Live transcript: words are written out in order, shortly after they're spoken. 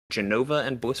Jenova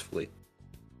and Blissfully.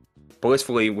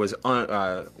 Blissfully was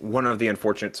one of the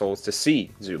unfortunate souls to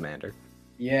see Zoomander.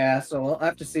 Yeah, so we'll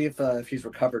have to see if she's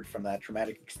recovered from that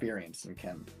traumatic experience and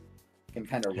can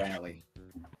kind of rally.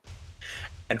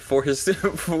 And for his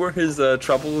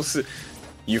troubles,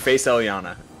 you face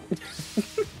Elliana.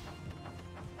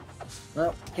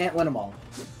 Well, can't win them all.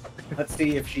 Let's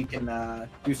see if she can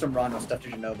do some Ranno stuff to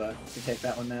Jenova to take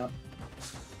that one out.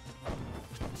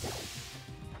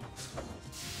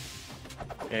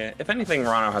 Yeah, if anything,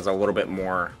 Ranno has a little bit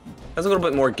more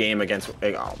game against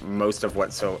most of what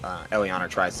Elliana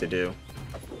tries to do.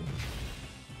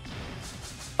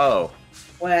 Oh.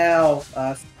 Well,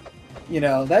 you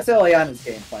know, that's Elliana's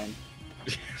game plan.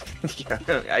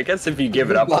 Yeah, I guess if you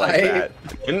give it up like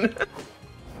that.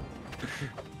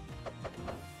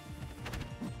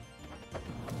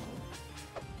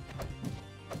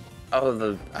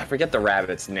 Oh, I forget the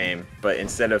rabbit's name, but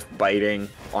instead of biting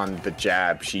on the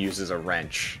jab, she uses a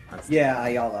wrench. Yeah,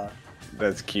 Ayala.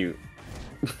 That's cute.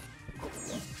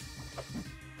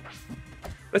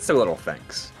 It's the little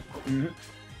things. Mm-hmm.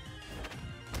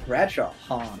 Bradshaw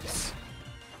honks.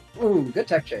 Ooh, good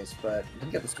tech chase, but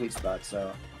didn't get the sweet spot,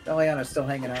 so Elliana's still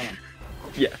hanging on.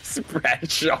 Yes,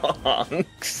 Bradshaw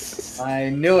honks. I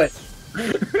knew it.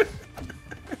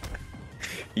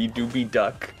 You do be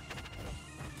duck.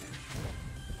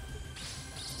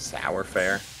 Sour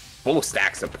fare. Full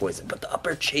stacks of poison, but the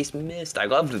upper chase missed. I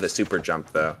loved the super jump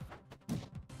though.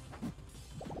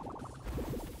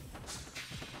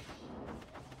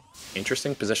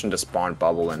 Interesting position to spawn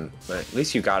bubble in, but at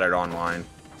least you got it online.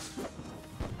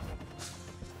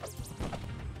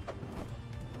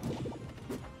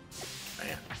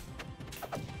 Man.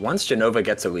 Once Jenova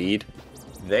gets a lead,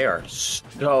 they are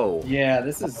so Yeah,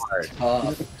 this is hard.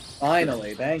 tough.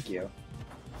 Finally, thank you.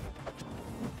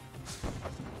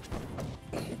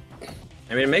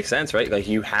 I mean, it makes sense, right? Like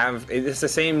it's the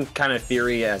same kind of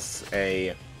theory as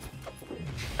a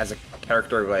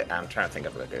character. Like I'm trying to think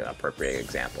of like an appropriate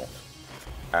example.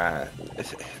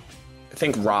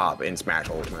 Think Rob in Smash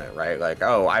Ultimate, right? Like,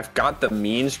 oh, I've got the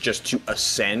means just to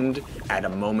ascend at a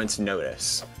moment's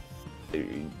notice.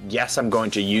 Yes, I'm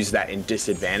going to use that in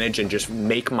disadvantage and just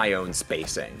make my own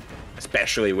spacing,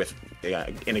 especially with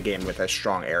in a game with as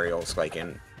strong aerials like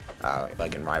in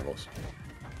Rivals.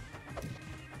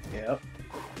 Yep.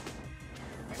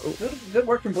 Good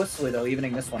work from Blissfully, though,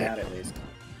 evening this one out at least.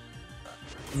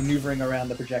 Maneuvering around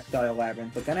the projectile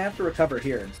labyrinth, but gonna have to recover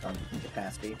here in some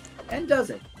capacity. And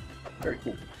does it. Very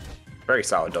cool. Very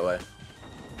solid delay.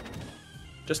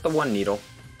 Just the one needle.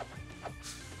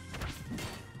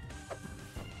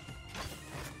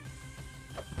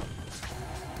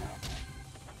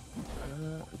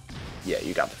 Yeah,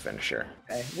 you got the finisher.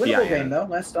 Okay. Winnable game, though.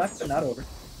 Last stock, but not over.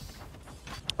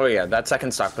 Oh yeah, that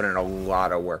second stock put in a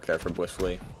lot of work there for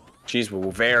Blissfully. She's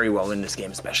very well in this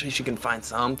game, especially if she can find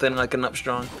something like an up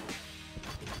strong.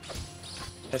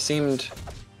 I seemed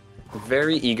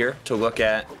very eager to look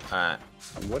at,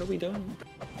 what are we doing?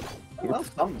 Well,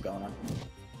 something's going on.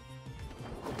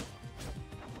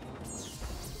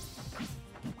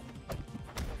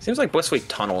 Seems like Blissfully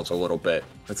tunnels a little bit.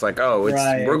 It's like, oh, it's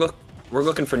right. we're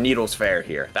looking for Needles Fair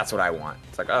here. That's what I want.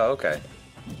 It's like, oh, okay.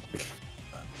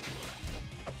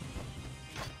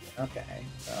 Okay,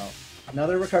 so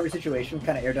another recovery situation.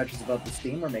 Kind of air dodges above the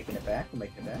steam. We're making it back. We're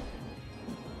making it back.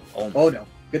 Oh no,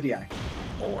 good DI.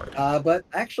 Lord. But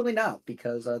actually not,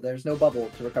 because there's no bubble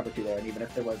to recover to there, and even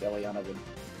if there was, Elliana would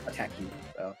attack you.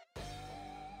 So,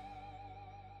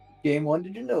 game 1 to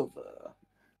Jenova.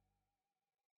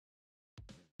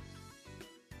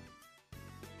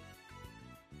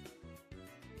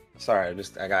 Sorry,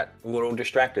 I got a little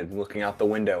distracted looking out the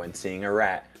window and seeing a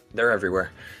rat. They're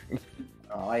everywhere.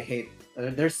 Oh, I hate.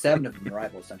 There's 7 of them in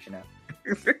Rivals, don't you know?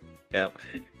 Yeah,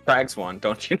 Frags one,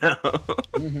 don't you know?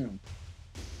 Mm-hmm.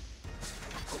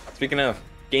 Speaking of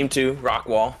game 2,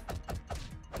 Rockwall.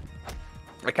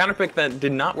 A counterpick that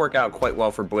did not work out quite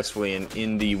well for Blissfully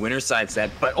in the winner's side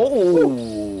set, but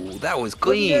that was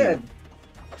clean.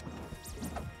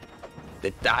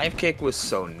 The dive kick was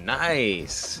so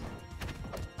nice.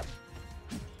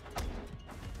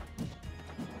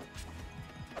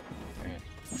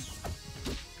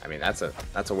 I mean, that's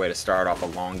a way to start off a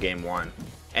long game 1.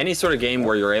 Any sort of game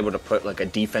where you're able to put like a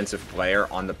defensive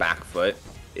player on the back foot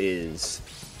is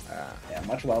yeah,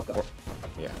 much welcome.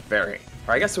 Yeah, very.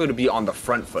 Or I guess it would be on the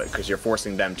front foot because you're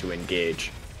forcing them to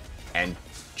engage, and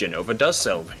Jenova does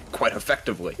so quite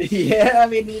effectively. Yeah, I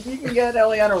mean, if you can get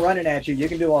Elliana running at you, you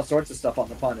can do all sorts of stuff on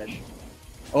the punish.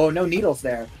 Oh, no needles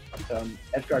there.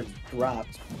 Edgeguard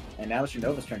dropped, and now it's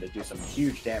Jenova's turn to do some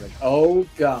huge damage. Oh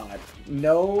god,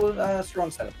 no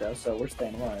strong setup though, so we're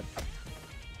staying alive.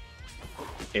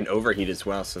 in overheat as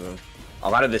well, so a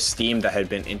lot of the steam that had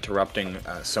been interrupting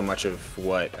so much of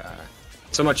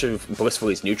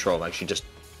Blissfully's neutral, like she just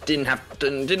didn't have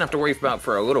to worry about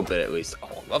for a little bit at least.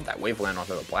 Oh, I love that wave land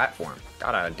onto the platform.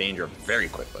 Got out of danger very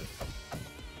quickly.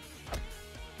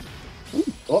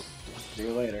 Oh, see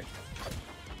you later.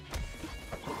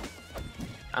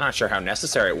 I'm not sure how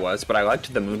necessary it was, but I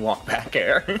liked the moonwalk back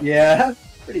air. Yeah,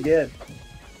 pretty good.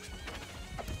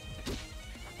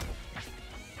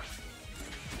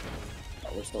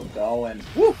 Oh, we're still going.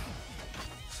 Woo!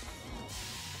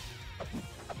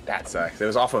 That sucks. It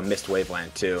was off of a missed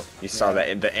waveland too. You saw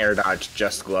that the air dodge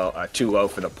just too low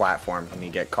for the platform, and you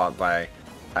get caught by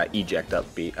eject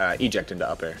into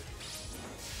up air.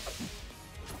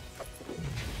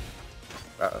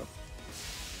 Uh-oh.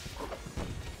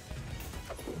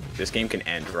 This game can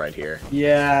end right here.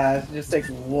 Yeah, it just takes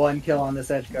one kill on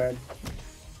this edge guard.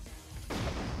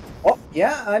 Oh,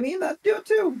 yeah, I mean, that'd do it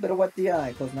too. Bit of wet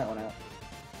DI, closing that one out.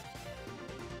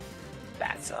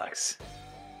 That sucks.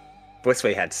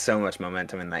 Blissfully had so much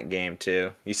momentum in that game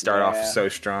too. You start off so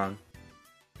strong.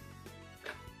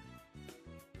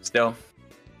 Still,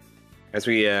 as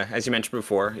you mentioned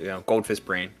before, you know, goldfish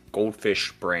brain.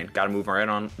 Got to move right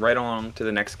on to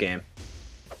the next game.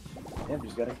 Yeah,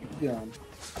 just gotta keep going.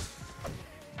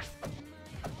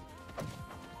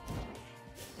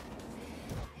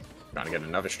 Trying to get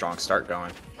another strong start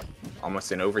going.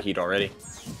 Almost in overheat already.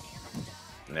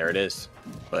 And there it is.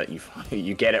 But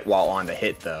you get it while on the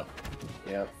hit though.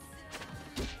 Yep.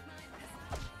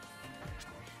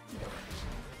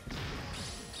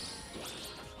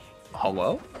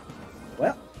 Hello?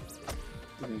 Well,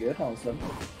 looking good all of a sudden.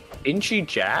 Didn't she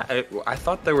jab? I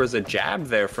thought there was a jab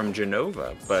there from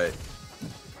Jenova, but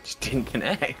just didn't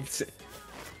connect.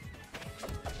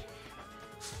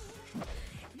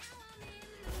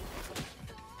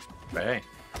 But hey,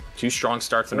 2 strong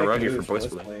starts in a row here for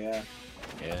Blissfully. Yeah.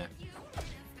 Yeah.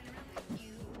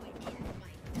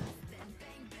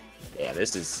 Yeah,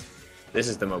 this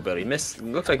is the mobility.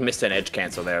 Looks like missed an edge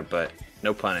cancel there, but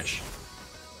no punish.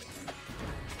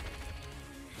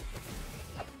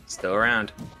 Still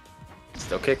around.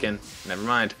 Still kicking. Never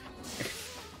mind.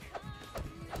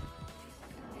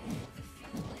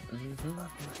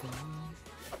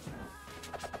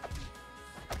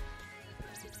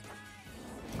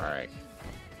 Alright.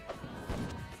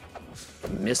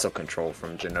 Missile control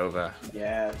from Jenova.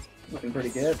 Yeah, it's looking pretty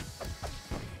good.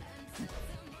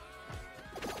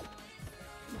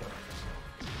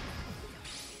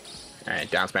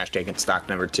 Alright, down smash taking stock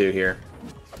number 2 here.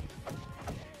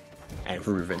 And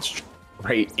Ruben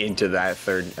straight into that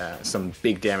third, some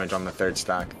big damage on the third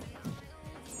stock.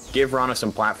 Give Ranno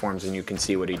some platforms and you can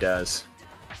see what he does.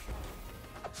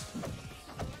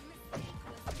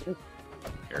 Here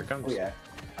it comes. Oh yeah,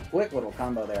 quick little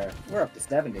combo there. We're up to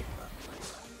 70.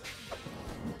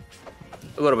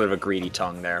 A little bit of a greedy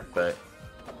tongue there, but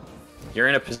you're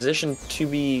in a position to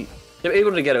be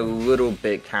able to get a little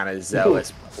bit kind of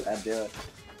zealous. That'd do it.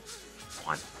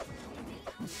 Come on.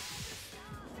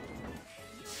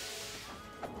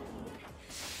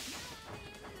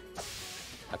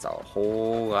 That's a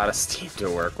whole lot of steam to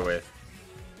work with.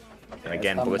 And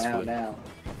again, Blissfully. Now.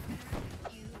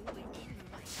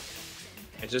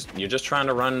 You're just trying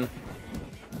to run,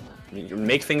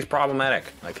 make things problematic.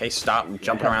 Like, hey, stop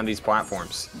jumping around these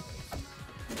platforms.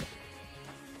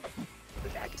 The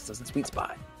Daggus doesn't sweet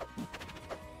spot.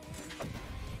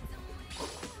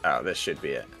 Oh, this should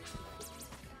be it.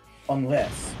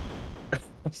 Unless.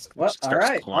 Well, all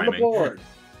right, on the board.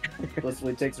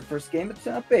 Blissfully takes her first game at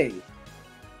top 8.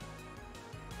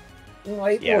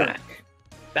 Light work.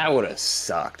 That would have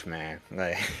sucked, man.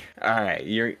 Like, all right,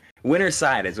 you're winner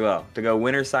side as well. To go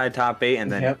winner side top 8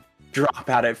 and then drop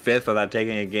out at 5th without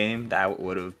taking a game, that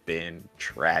would have been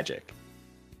tragic.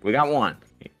 We got 1.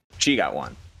 She got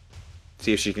 1.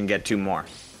 See if she can get 2 more.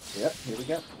 Yep, here we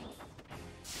go.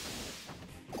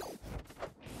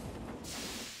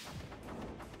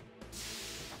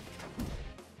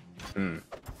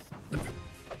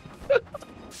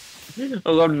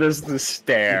 I love the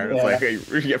stare. Yeah.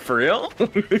 It's like, yeah, for real?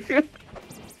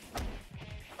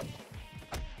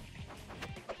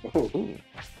 Ooh.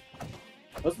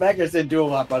 Those backers didn't do a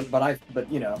lot,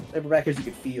 but you know, they were backers you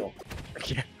could feel.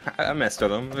 Yeah, I messed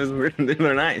with them.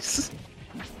 They're nice.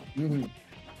 Mm-hmm.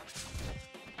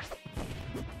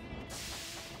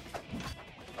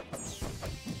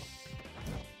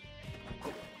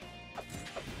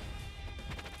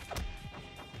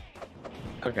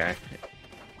 Okay.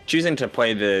 Choosing to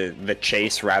play the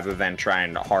chase rather than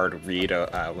trying to hard read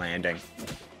a landing,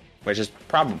 which is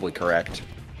probably correct.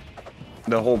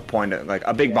 The whole point of like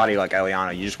a big body like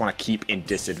Elliana, you just want to keep in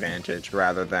disadvantage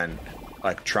rather than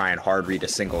like try and hard read a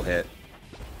single hit.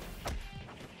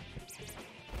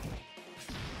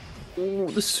 Ooh,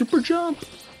 the super jump.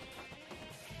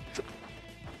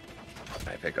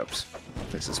 My pickups.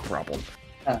 This is a problem.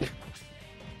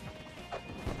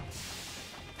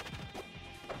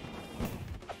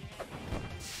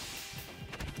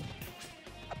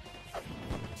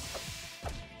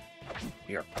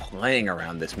 We are playing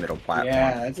around this middle platform.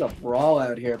 Yeah, it's a brawl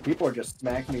out here. People are just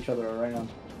smacking each other around.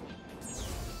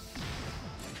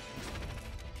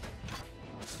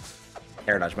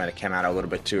 Air dodge might have come out a little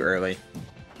bit too early.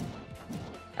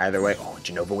 Either way, oh,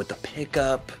 Jenova with the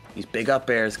pickup. These big up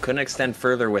airs couldn't extend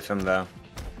further with him though.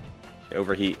 The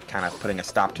overheat kind of putting a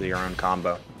stop to your own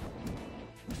combo.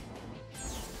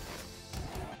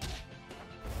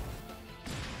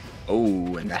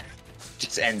 Oh, and that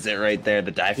just ends it right there.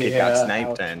 The dive kick got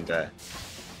sniped and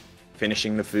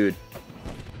finishing the food.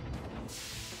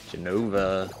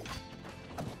 Jenova.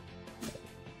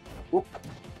 All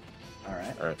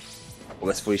right.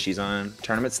 Blissfully, she's on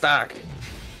tournament stock.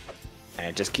 And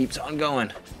it just keeps on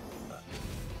going.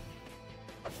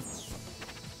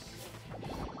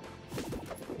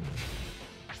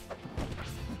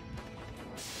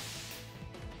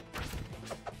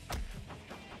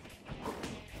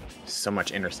 So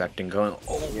much intercepting going.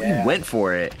 Oh, yeah. We went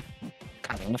for it.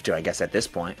 Kind of have to, I guess, at this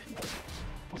point.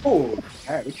 Oh,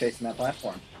 alright, we're chasing that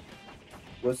platform.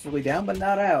 Blissfully down, but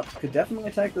not out. Could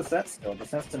definitely take the set still. Just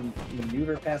has to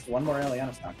maneuver past one more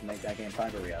Elliana stock to make that game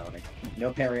 5 a reality.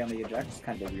 No parry on the eject. It's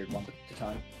kind of a weird one to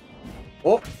time.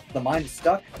 Oh, the mine is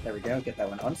stuck. There we go. Get that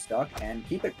one unstuck and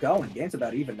keep it going. Game's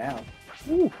about even now.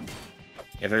 Ooh.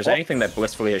 If there's anything that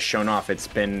Blissfully has shown off, it's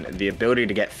been the ability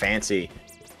to get fancy.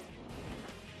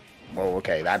 Oh,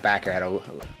 okay. That backer had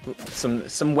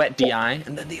some wet DI,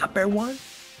 and then the up air one.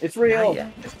 It's real.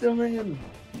 It's still in.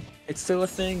 It's still a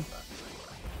thing.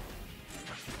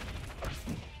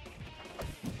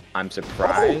 I'm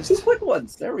surprised. Oh, 2 quick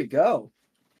ones. There we go.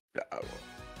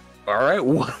 All right,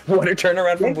 what a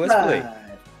turnaround from Blissfully.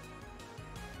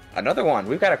 Another one.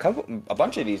 We've got a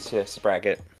bunch of these to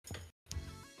bracket.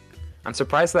 I'm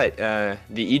surprised that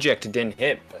the eject didn't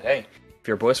hit, but hey, if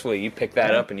you're Blissfully, you pick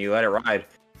that up and you let it ride.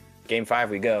 Game 5,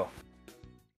 we go.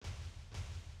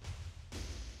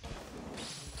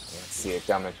 Let's see it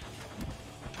coming.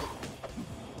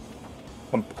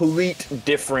 Complete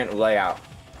different layout.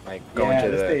 Like going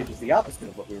to this stage is the opposite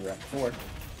of what we were at before.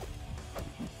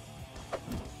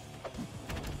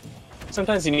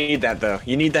 Sometimes you need that though.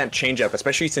 You need that change up,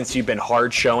 especially since you've been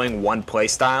hard showing one play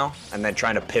style and then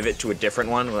trying to pivot to a different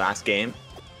one last game.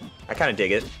 I kind of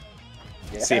dig it.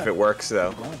 Yeah. See if it works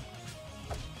though.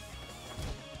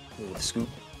 Ooh, scoop.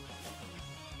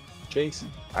 Chase.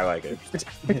 I like it.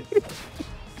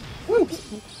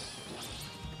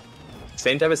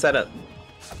 Same type of setup.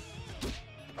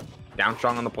 Down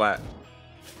strong on the plat.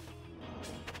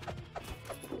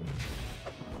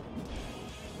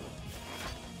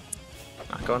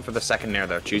 Not going for the second nair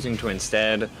though, choosing to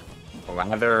instead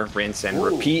lather, rinse, and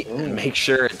repeat, and make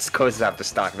sure it goes out to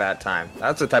stock that time.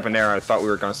 That's the type of nair I thought we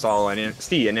were going to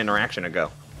see an interaction ago.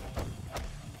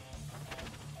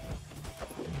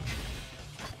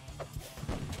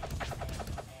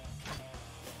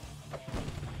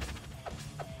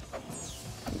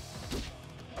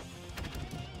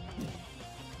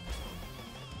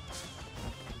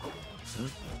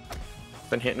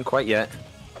 Been hitting quite yet.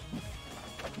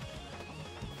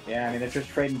 Yeah, I mean, they're just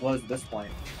trading blows at this point.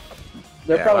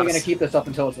 They're probably going to keep this up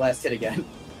until its last hit again.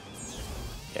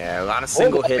 Yeah, a lot of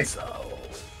single hits. Oh,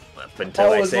 up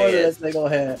until I say it. That single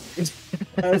hit.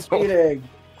 I was speeding.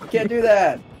 You can't do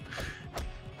that.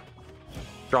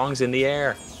 Strong's in the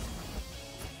air.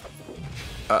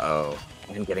 Uh-oh.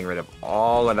 I'm getting rid of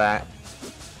all of that.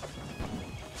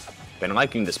 Been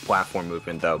liking this platform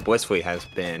movement, though. Blissfully has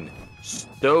been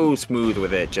so smooth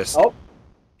with it. Just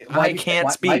I can't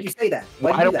speak. Why'd you say that?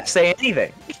 Why don't I say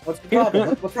anything? What's the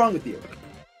problem? What's wrong with you?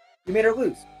 You made her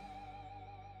lose.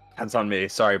 That's on me.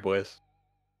 Sorry, boys.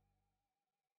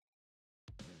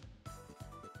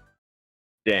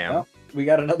 Damn. Well, we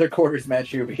got another quarters match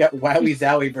here. We got Wowie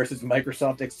Zowie versus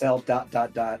Microsoft Excel ...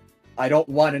 I don't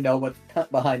want to know what's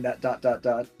behind that ...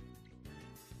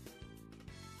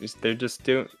 They're just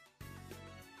doing.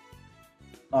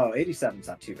 Oh, 87's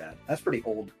not too bad. That's pretty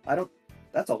old.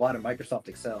 That's a lot of Microsoft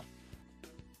Excel.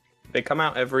 They come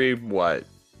out every what?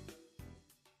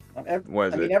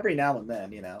 Every now and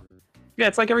then, you know. Yeah,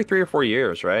 it's like every 3 or 4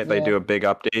 years, right? Yeah. They do a big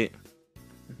update.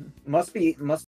 Must be